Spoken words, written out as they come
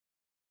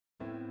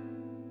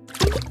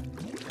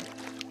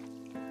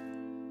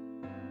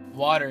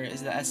Water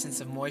is the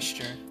essence of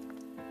moisture.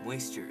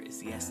 Moisture is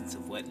the essence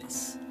of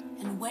wetness.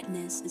 And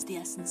wetness is the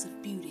essence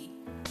of beauty.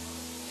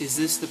 Is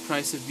this the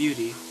price of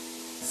beauty?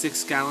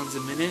 6 gallons a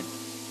minute?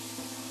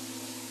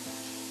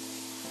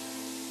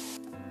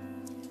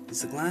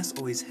 Is the glass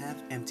always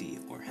half empty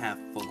or half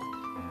full?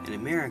 In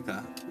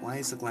America, why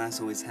is the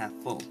glass always half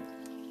full?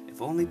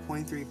 If only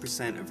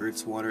 0.3% of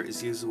Earth's water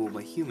is usable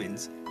by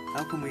humans,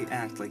 how can we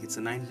act like it's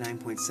the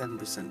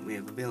 99.7% we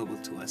have available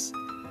to us?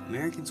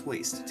 Americans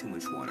waste too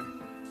much water.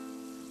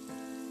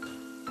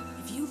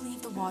 If you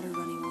leave the water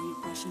running while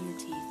you're brushing your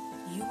teeth,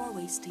 you are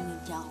wasting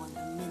a gallon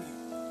a minute.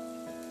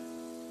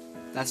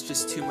 That's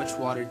just too much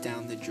water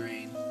down the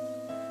drain.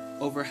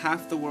 Over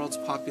half the world's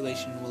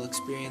population will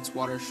experience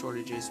water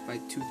shortages by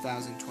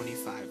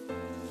 2025.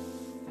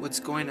 What's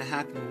going to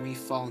happen when we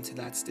fall into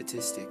that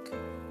statistic?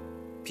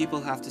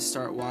 People have to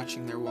start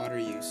watching their water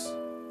use,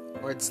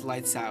 or it's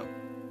lights out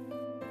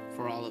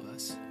for all of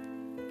us.